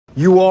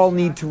You all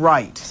need to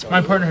write.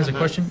 My partner has a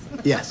question.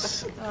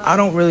 Yes. I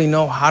don't really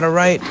know how to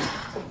write,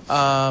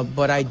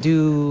 but I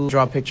do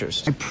draw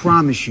pictures. I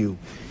promise you,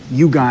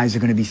 you guys are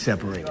going to be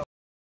separated.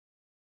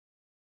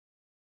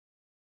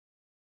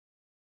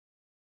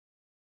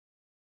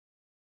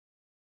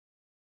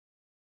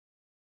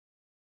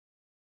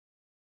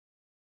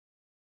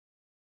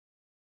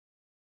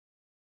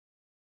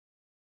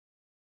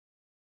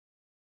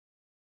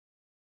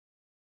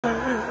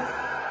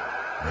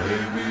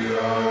 Maybe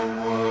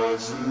I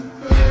wasn't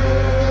there.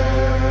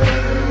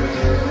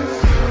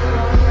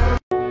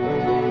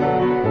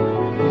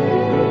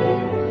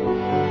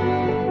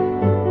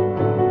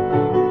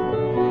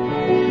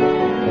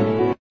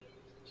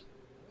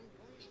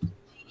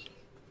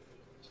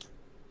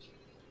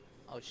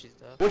 Oh, she's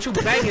there. What you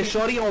banging,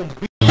 shorty, on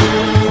B?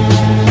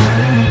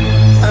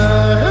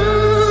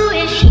 Who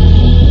is she?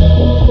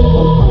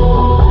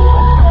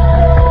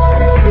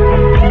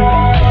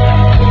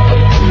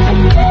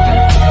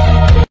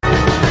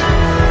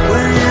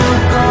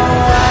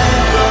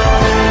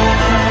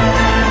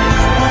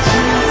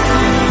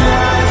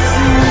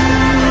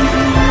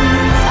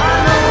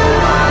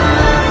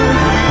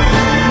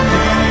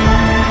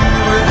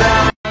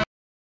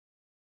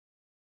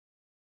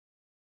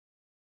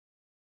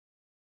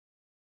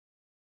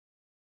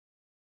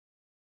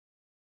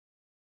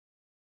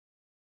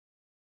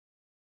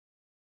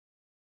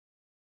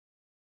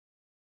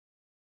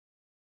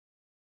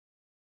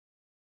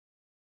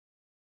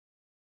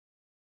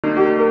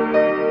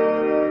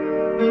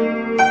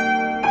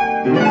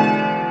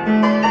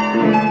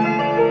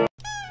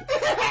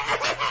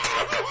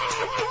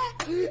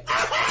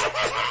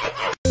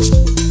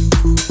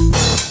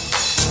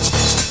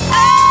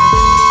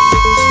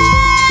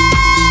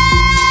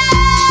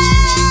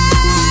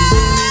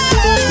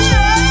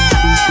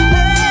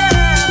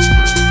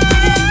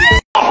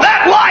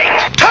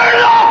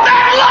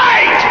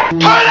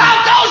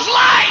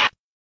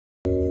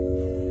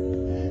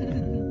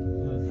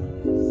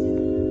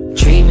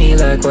 Treat me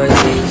like what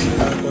these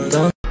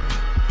don't.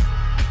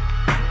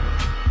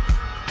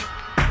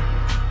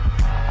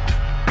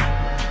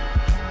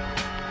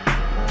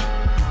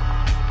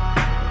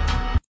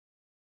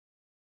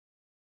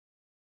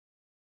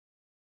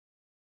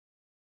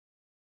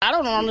 I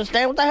don't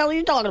understand what the hell are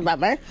you talking about,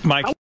 man?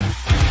 Mike.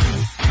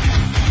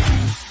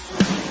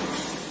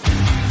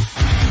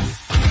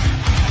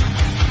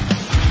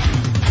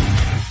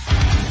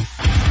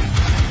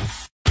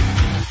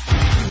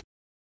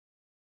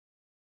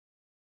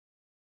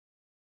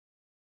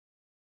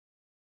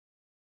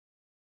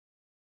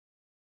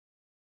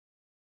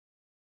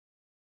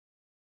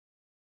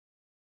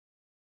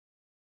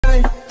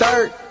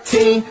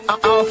 I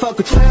don't fuck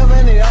with 12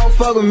 and they don't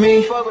fuck with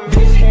me.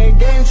 Bitch can't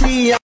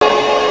guarantee. I'm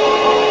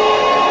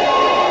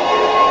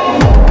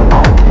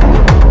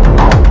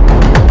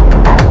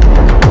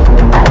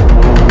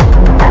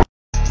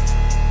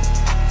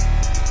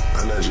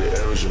not your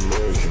average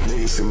American.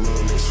 Niggas see me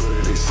and they swear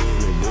that they see me.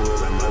 Boy,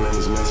 like my name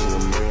is Matthew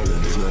American.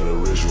 It's not a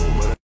ritual,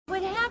 but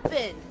What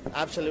happened?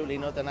 Absolutely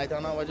nothing. I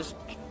don't know. I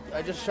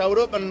just showed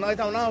up and I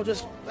don't know.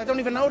 I don't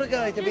even know the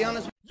guy, to be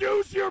honest.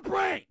 Use your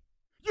brain!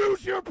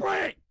 Use your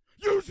brain!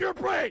 Use your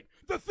brain!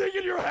 The thing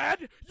in your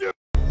head, you...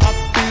 I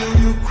feel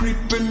you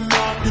creeping,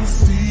 I can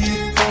see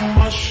it from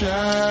my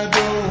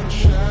shadow.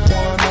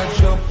 Wanna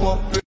jump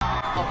up and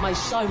I've made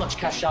so much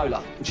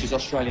cashola, which is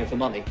Australian for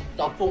money,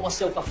 that I've bought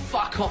myself a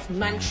fuck-off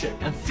mansion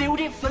and filled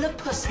it full of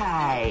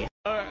pussy.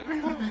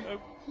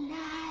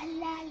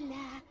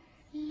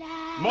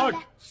 Mike,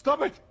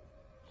 stop it!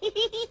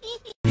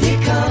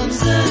 Here comes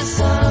the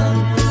sun.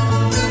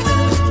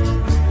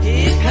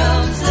 Here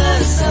comes the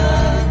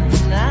sun.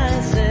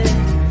 I say,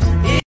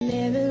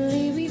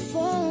 Merrily we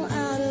fall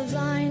out of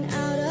line,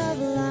 out of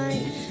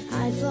line.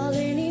 I'd fall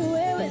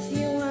anywhere with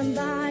you, I'm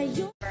by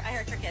you. I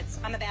hurt your kids.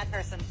 I'm a bad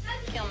person.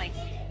 Kill me.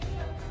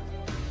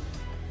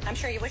 I'm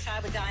sure you wish I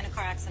would die in a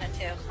car accident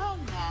too. Oh,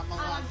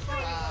 Mama.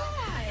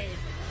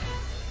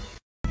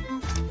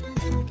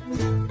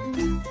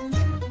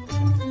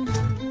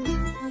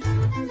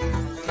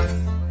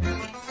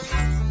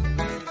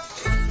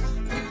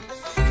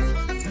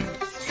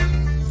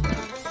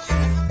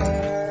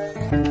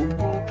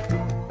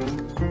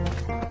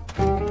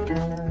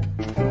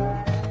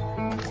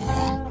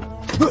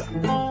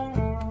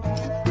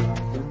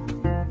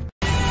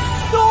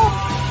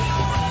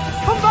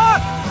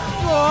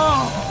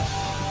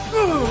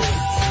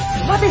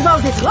 What is all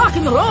this rock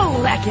and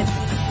roll racket?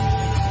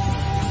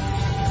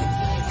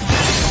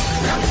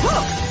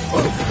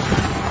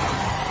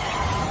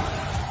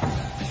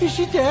 Is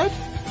she dead?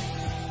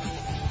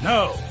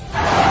 No.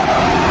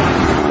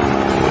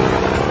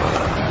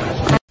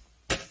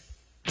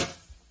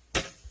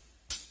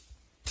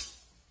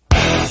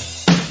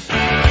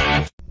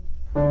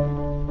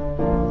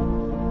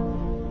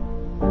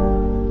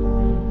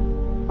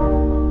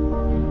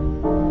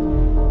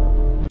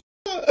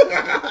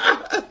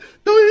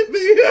 don't hit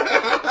me.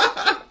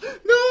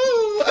 No.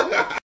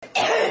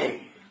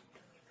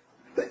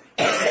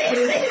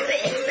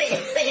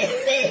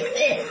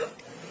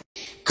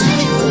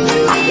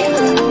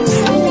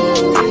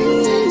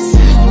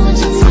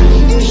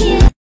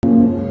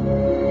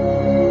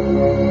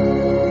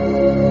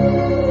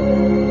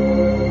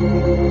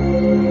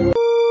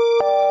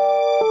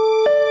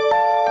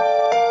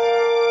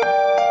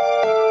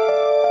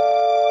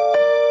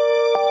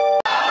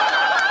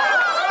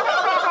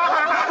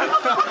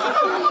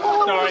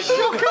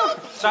 right.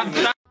 Son,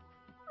 I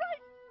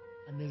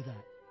knew that.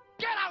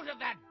 get out of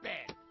that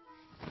bed!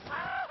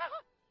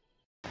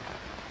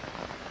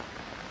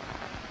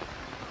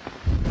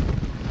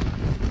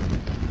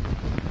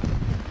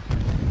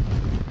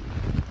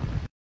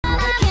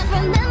 I can't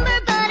remember,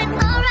 but it's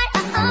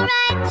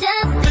alright,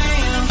 just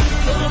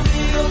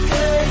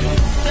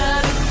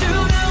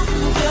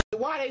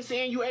Why they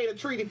saying you ate a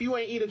treat if you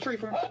ain't eat a treat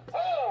from?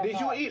 Did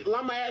you eat?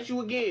 I'ma ask you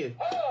again.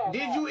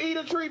 Did you eat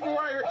a treat from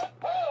right here?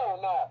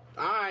 No. All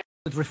right.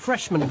 With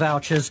refreshment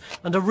vouchers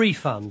and a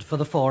refund for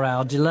the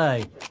 4-hour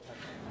delay.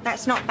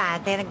 That's not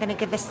bad. They're going to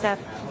give us the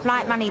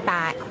flight money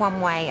back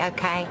one way,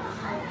 okay?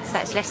 So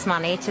that's less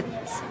money,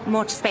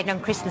 more to spend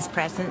on Christmas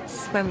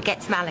presents when we get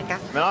to Malaga.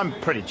 I mean, I'm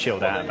pretty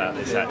chilled out about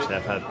this, actually.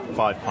 I've had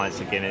 5 pints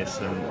of Guinness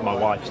and my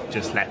wife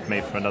just left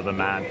me for another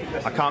man.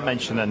 I can't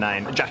mention her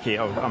name. Jackie,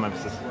 oh, I'm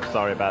so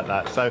sorry about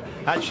that. So,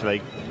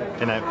 actually,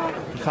 you know,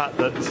 the fact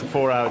that it's a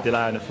 4-hour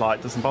delay on a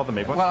flight doesn't bother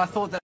me. Well, I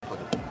thought that...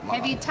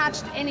 Have you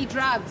touched any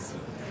drugs?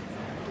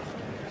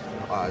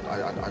 I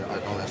don't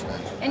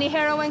understand. Any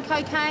heroin,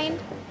 cocaine?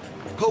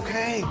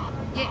 Cocaine!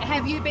 Yeah,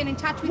 have you been in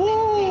touch with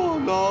Oh,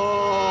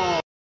 no!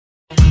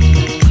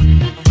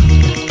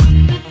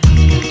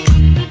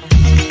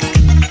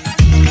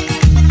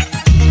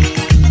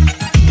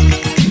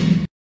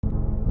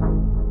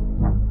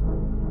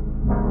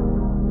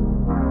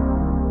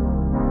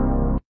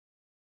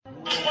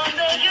 One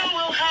day you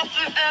will have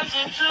to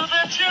answer to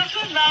the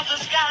children of the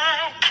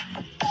sky.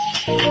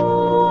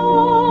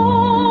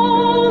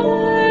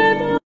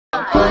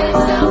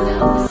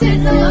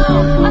 sitting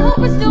alone. I hope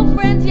we're still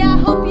friends, yeah, I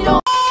hope you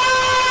don't.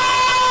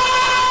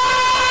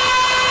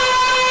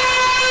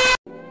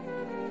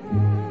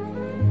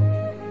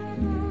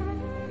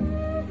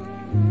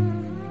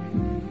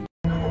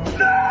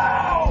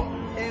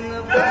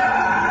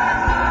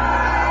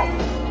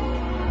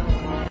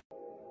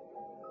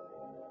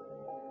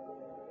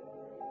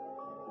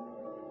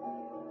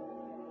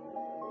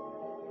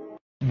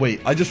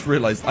 Wait, I just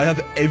realized I have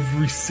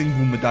every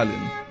single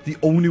medallion. The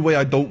only way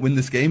I don't win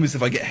this game is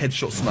if I get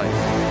headshot sniped.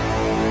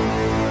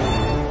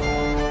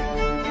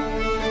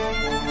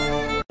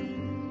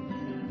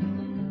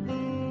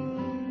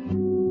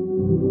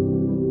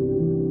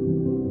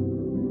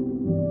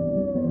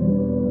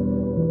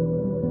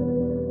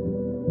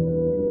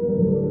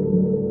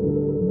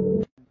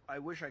 I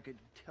wish I could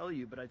tell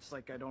you, but it's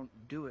like I don't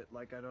do it.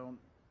 Like I don't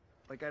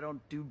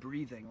do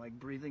breathing. Like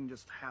breathing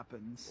just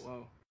happens.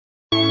 Whoa.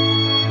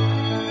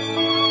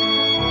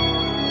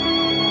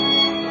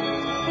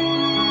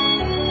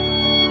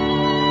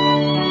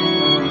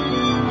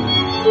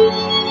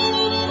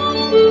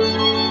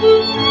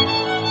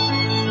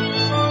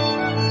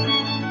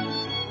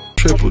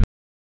 Triple.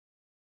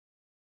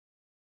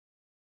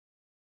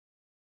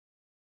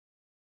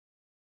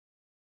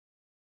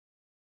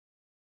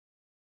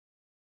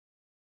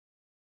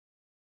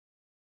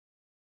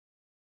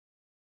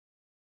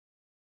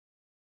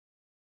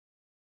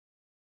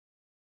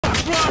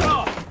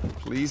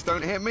 Please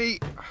don't hit me.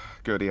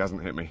 Good, he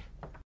hasn't hit me.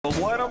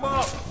 Light them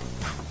up!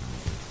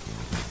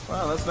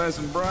 Wow, that's nice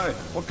and bright.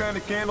 What kind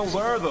of candles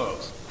are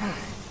those?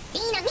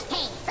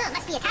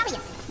 Must be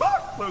Italian.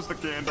 Ah, lose the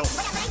candle.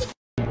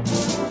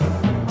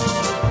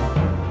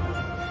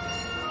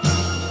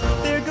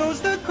 There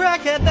goes the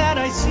crackhead that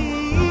I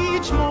see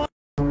each morning.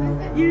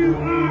 You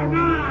are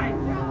mine!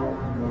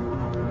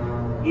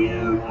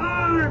 You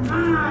are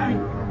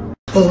mine!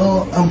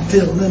 Oh, I'm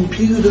feeling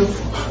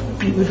beautiful,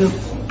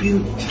 beautiful,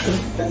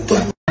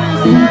 beautiful.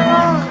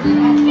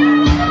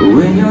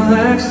 When your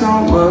legs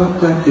don't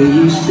work like they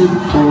used to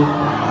before.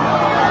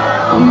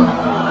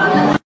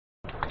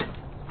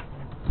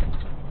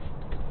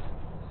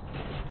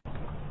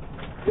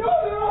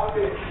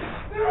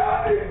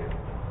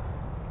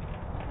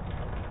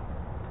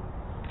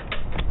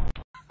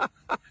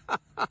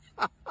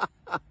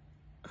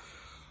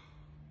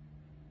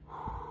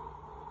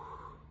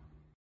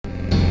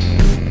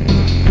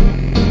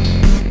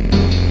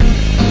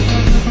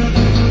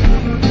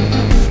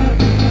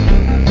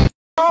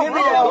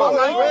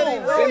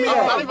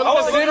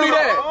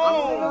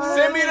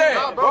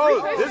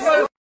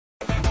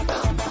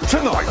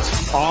 Tonight,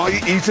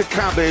 I eat a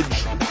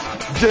cabbage,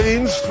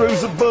 James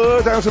throws a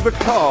bird out of a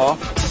car,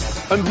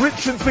 and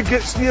Richard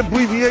forgets the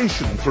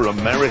abbreviation for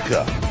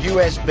America.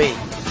 USB.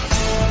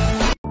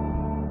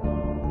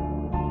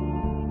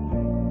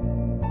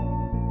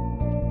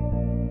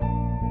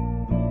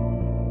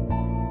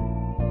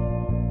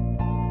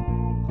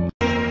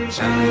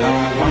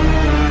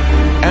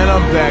 And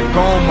I'm back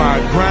on my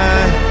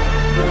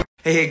grind.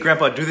 Hey,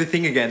 Grandpa, do the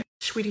thing again.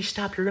 Sweetie,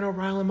 stop. You're gonna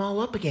rile him all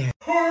up again.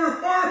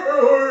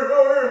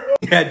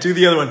 Yeah, do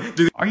the other one.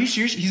 Are you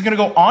serious? He's gonna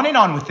go on and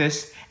on with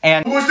this,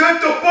 and... Was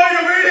that the bite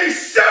of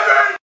 87?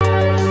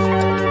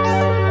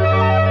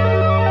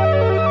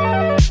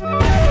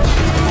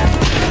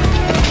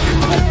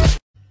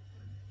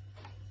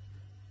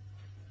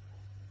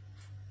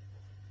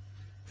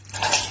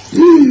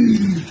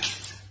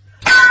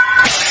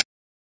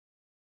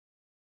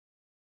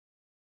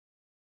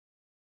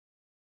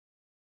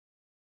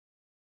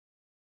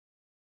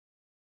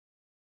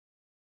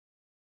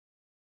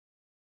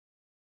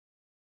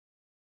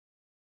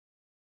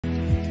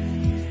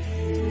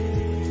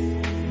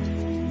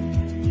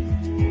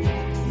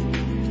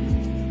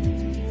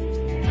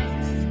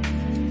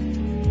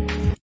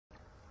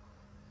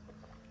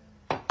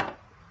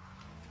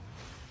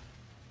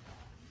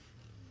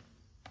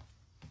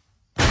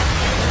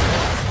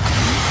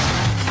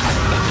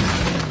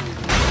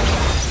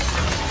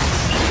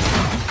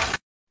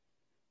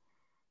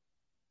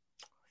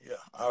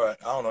 All right.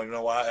 I don't even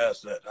know why I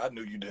asked that. I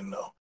knew you didn't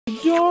know.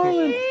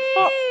 Darling,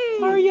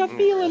 are you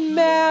feeling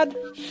mad?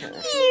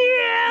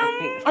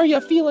 Yeah. Are you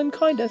feeling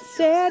kind of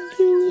sad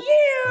too?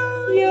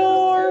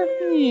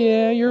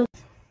 Yeah. You're.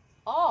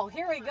 Oh,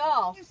 here we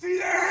go. You see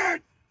that?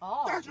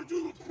 Oh. Dr.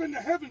 Doodle's been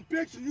to heaven,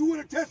 bitch, and you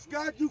want to test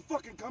God? You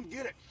fucking come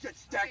get it, shit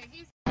stack.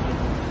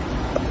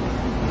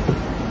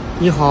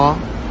 你好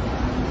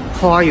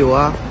，How are you?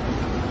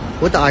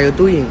 What are you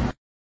doing?